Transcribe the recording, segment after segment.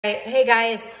Hey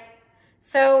guys,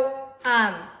 so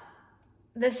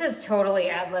this is totally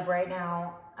ad lib right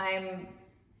now. I'm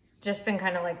just been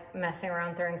kind of like messing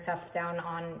around, throwing stuff down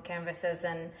on canvases,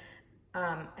 and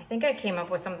I think I came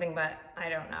up with something, but I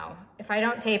don't know. If I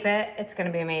don't tape it, it's gonna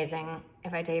be amazing.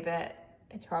 If I tape it,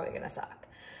 it's probably gonna suck.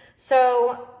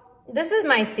 So this is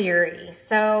my theory.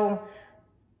 So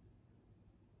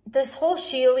this whole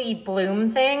Sheely bloom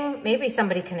thing, maybe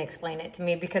somebody can explain it to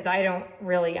me because I don't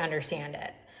really understand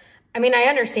it. I mean, I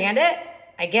understand it,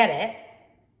 I get it.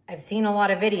 I've seen a lot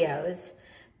of videos,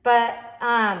 but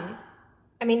I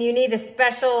mean, you need a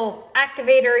special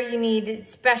activator, you need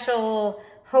special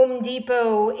Home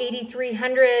Depot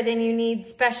 8300, and you need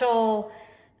special,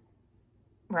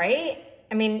 right?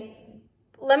 I mean,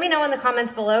 let me know in the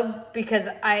comments below because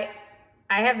I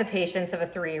have the patience of a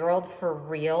 3-year-old for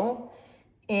real.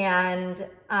 And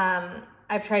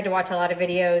I've tried to watch a lot of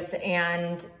videos,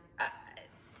 and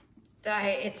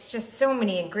it's just so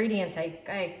many ingredients.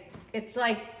 It's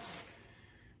like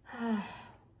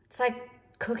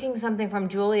cooking something from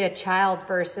Julia Child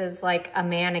versus like a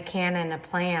mannequin and a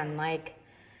plan. Like,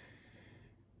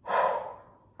 whew. All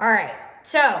right.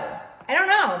 So I don't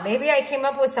know. Maybe I came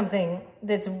up with something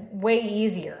that's way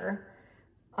easier.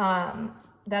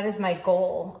 That is my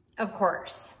goal. Of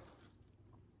course,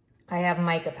 I have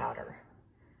mica powder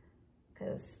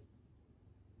because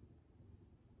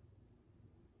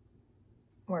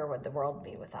where would the world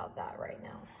be without that right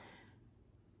now?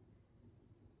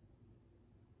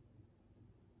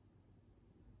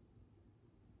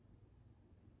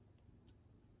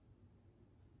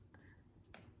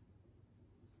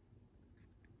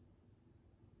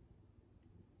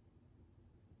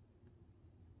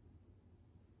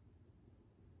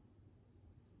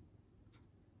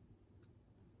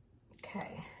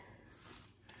 Okay.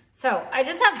 So I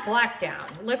just have black down,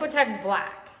 Liquitex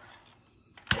Black.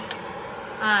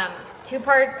 2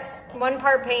 parts, 1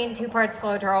 part paint, 2 parts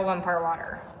Floetrol, 1 part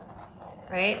water,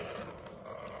 right?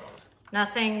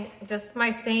 Nothing, just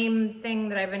my same thing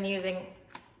that I've been using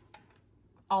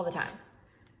all the time.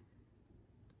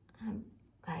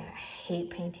 I hate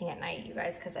painting at night, you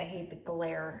guys, because I hate the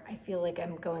glare. I feel like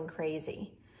I'm going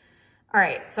crazy. All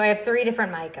right, so I have 3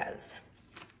 different micas.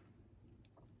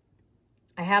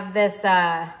 I have this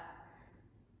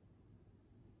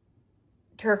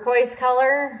turquoise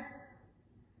color.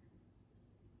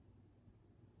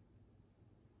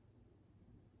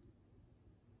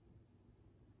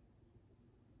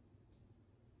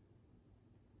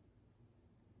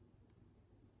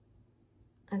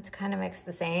 It's kind of mixed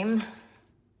the same.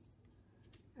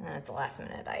 And then at the last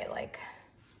minute, I like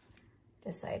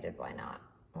decided why not?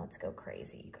 Let's go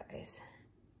crazy, you guys.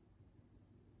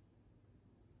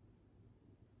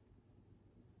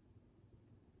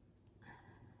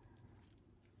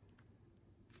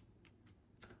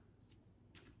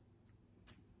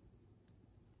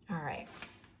 All right.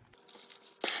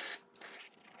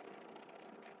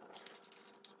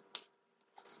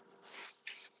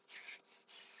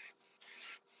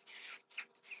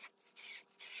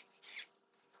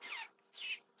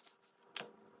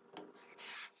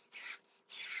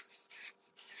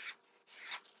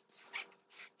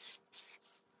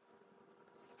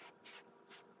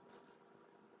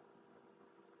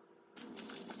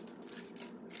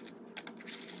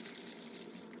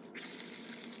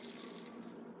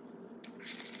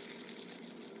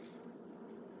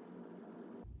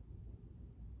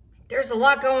 There's a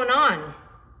lot going on.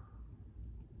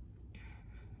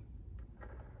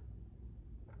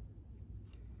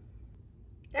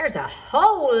 There's a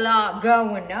whole lot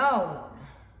going on.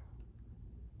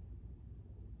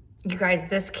 You guys,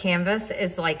 this canvas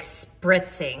is like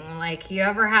spritzing. Like, you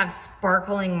ever have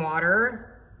sparkling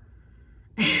water?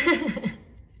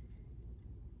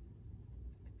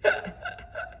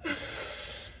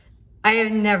 I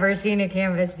have never seen a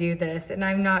canvas do this, and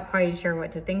I'm not quite sure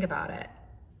what to think about it.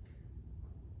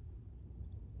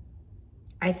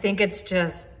 I think it's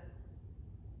just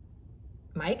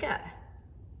mica.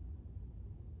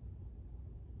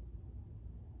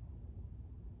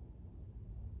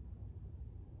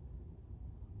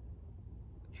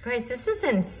 You guys, this is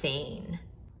insane.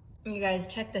 You guys,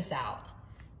 check this out.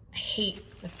 I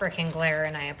hate the freaking glare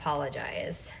and I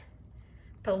apologize.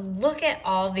 But look at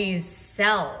all these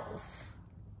cells.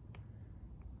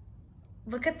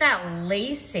 Look at that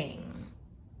lacing.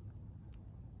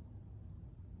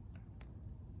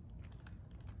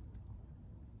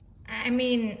 I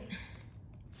mean,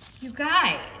 you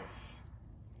guys,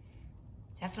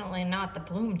 definitely not the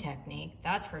bloom technique,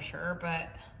 that's for sure, but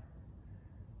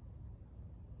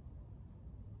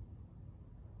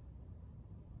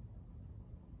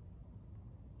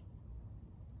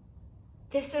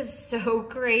This is so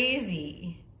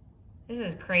crazy. This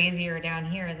is crazier down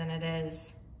here than it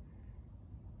is.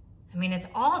 I mean, it's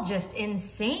all just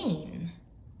insane.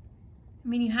 I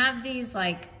mean, you have these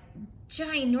like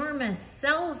ginormous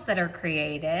cells that are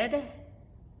created.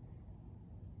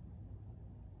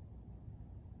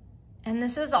 And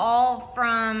this is all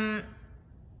from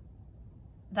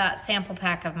that sample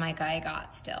pack of mica I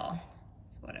got still.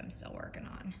 That's what I'm still working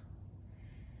on.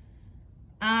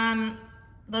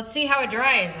 Let's see how it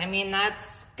dries. I mean,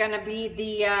 that's gonna be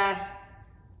the,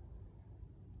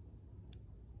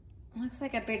 looks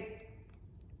like a big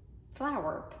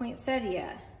flower,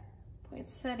 poinsettia.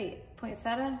 Poinsettia?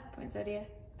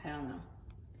 I don't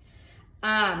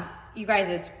know. You guys,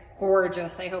 it's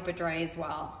gorgeous. I hope it dries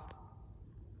well.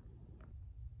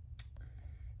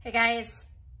 Hey guys,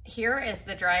 here is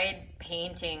the dried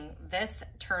painting. This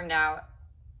turned out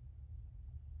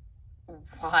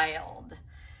wild.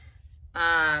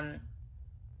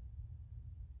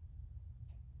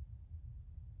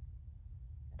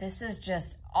 This is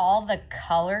just all the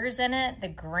colors in it, the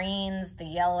greens, the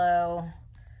yellow,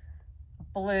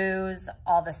 blues,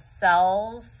 all the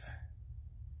cells.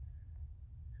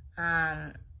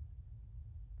 That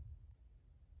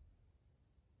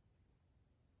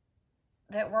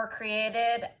were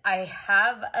created. I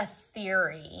have a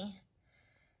theory,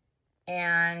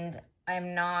 and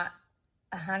I'm not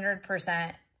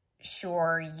 100%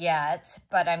 sure yet,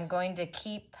 but I'm going to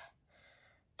keep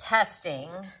testing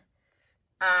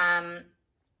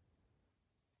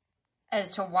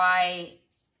as to why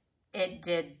it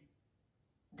did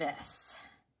this.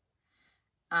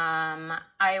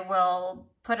 I will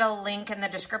put a link in the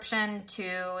description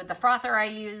to the frother I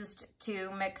used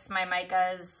to mix my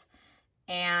micas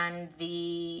and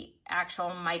the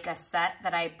actual mica set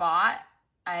that I bought.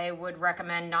 I would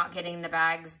recommend not getting the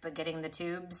bags, but getting the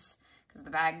tubes, because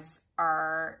the bags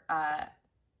are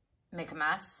make a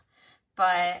mess.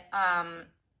 But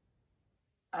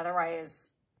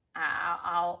otherwise,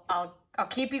 I'll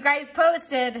keep you guys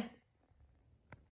posted.